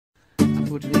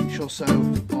put an inch or so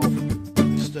of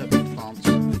disturbing plants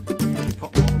when you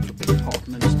pop them on into a big pot,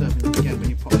 and then disturbing them again when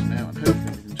you pop them out, and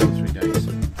hopefully within 2 or 3 days these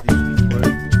will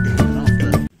be through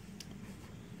after.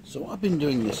 So what I've been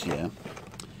doing this year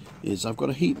is I've got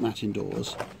a heat mat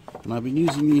indoors, and I've been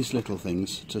using these little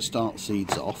things to start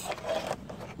seeds off,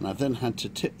 and I've then had to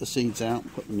tip the seeds out,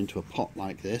 put them into a pot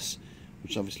like this,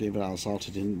 which obviously have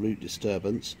resulted in root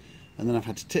disturbance, and then I've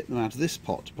had to tip them out of this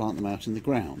pot to plant them out in the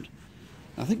ground.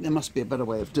 I think there must be a better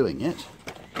way of doing it,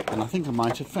 and I think I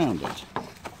might have found it.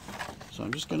 So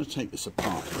I'm just going to take this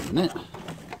apart for a minute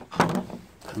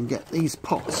and get these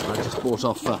pots that I just bought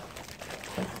off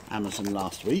Amazon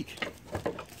last week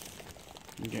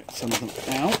and get some of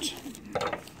them out.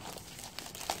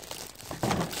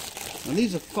 Now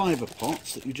these are fibre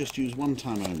pots that you just use one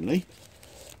time only,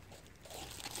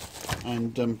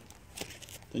 and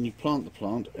then you plant the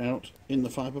plant out in the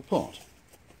fibre pot.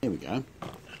 Here we go.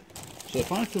 So if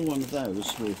I fill one of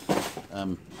those with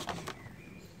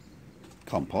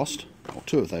compost, or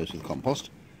 2 of those with compost,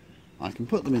 I can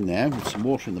put them in there with some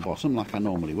water in the bottom like I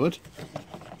normally would,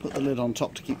 put the lid on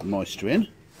top to keep the moisture in,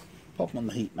 pop them on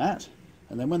the heat mat,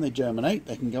 and then when they germinate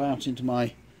they can go out into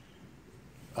my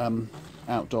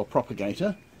outdoor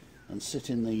propagator and sit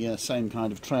in the same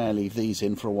kind of tray I leave these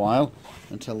in for a while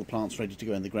until the plant's ready to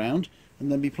go in the ground,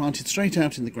 and then be planted straight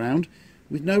out in the ground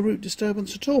with no root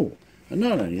disturbance at all. And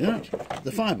not only that,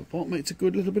 the fibre pot makes a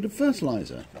good little bit of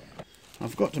fertiliser.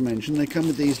 I've got to mention they come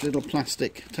with these little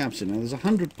plastic tabs in. Now there's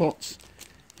 100 pots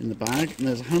in the bag, and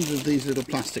there's 100 of these little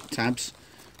plastic tabs,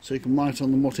 so you can write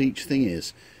on them what each thing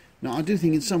is. Now I do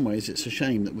think in some ways it's a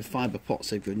shame that with fibre pots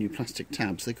they've given you plastic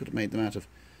tabs. They could have made them out of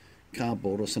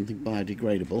cardboard or something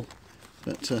biodegradable,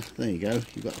 but there you go,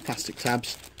 you've got the plastic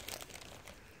tabs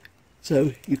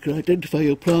so you can identify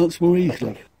your plants more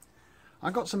easily. I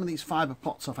got some of these fibre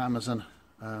pots off Amazon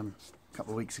a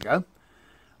couple of weeks ago,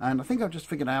 and I think I've just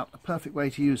figured out a perfect way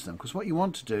to use them, because what you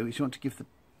want to do is you want to give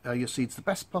your seeds the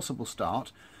best possible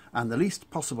start and the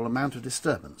least possible amount of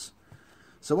disturbance.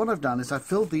 So what I've done is I've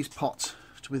filled these pots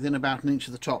to within about 1 inch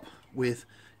of the top with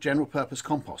general purpose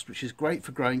compost, which is great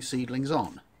for growing seedlings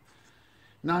on.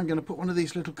 Now I'm going to put one of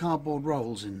these little cardboard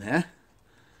rolls in there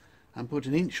and put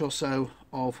 1 inch or so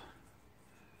of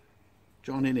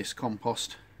John Innes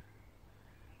compost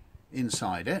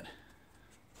inside it.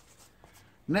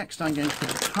 Next I'm going to put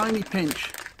a tiny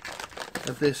pinch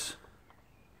of this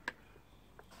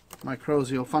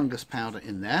mycorrhizal fungus powder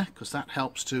in there, because that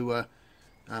helps to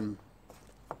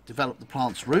develop the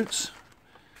plant's roots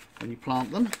when you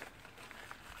plant them.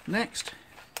 Next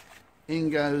in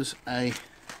goes a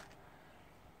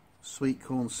sweet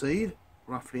corn seed,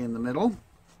 roughly in the middle,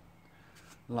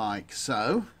 like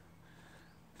so.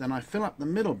 Then I fill up the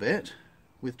middle bit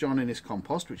with John Innes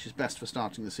compost, which is best for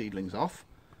starting the seedlings off,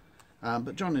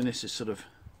 but John Innes is sort of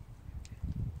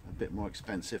a bit more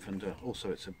expensive, and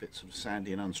also it's a bit sort of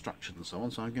sandy and unstructured and so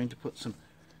on, so I'm going to put some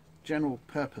general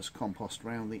purpose compost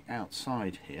around the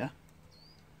outside here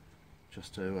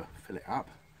just to fill it up.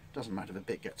 Doesn't matter if a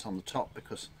bit gets on the top,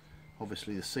 because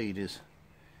obviously the seed is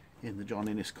in the John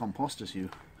Innes compost as you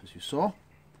saw.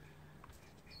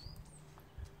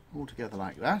 All together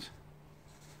like that,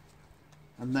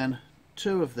 and then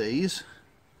 2 of these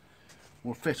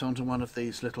will fit onto one of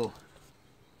these little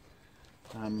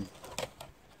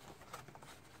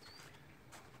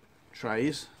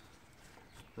trays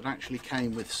that actually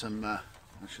came with some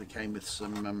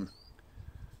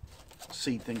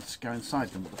seed things to go inside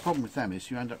them. But the problem with them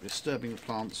is you end up disturbing the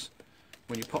plants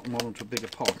when you pop them all into a bigger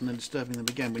pot, and then disturbing them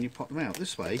again when you pop them out.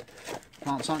 This way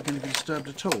plants aren't going to be disturbed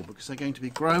at all, because they're going to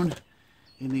be grown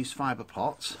in these fibre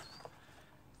pots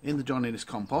in the John Innes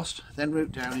compost, then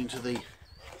root down into the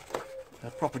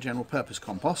proper general purpose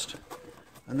compost,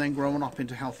 and then grow on up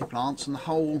into healthy plants, and the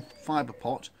whole fibre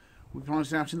pot will be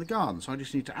planted out in the garden. So I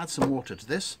just need to add some water to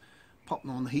this, pop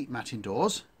them on the heat mat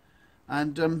indoors,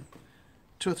 and 2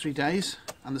 or 3 days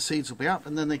and the seeds will be up,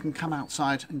 and then they can come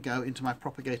outside and go into my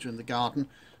propagator in the garden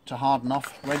to harden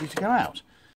off, ready to go out.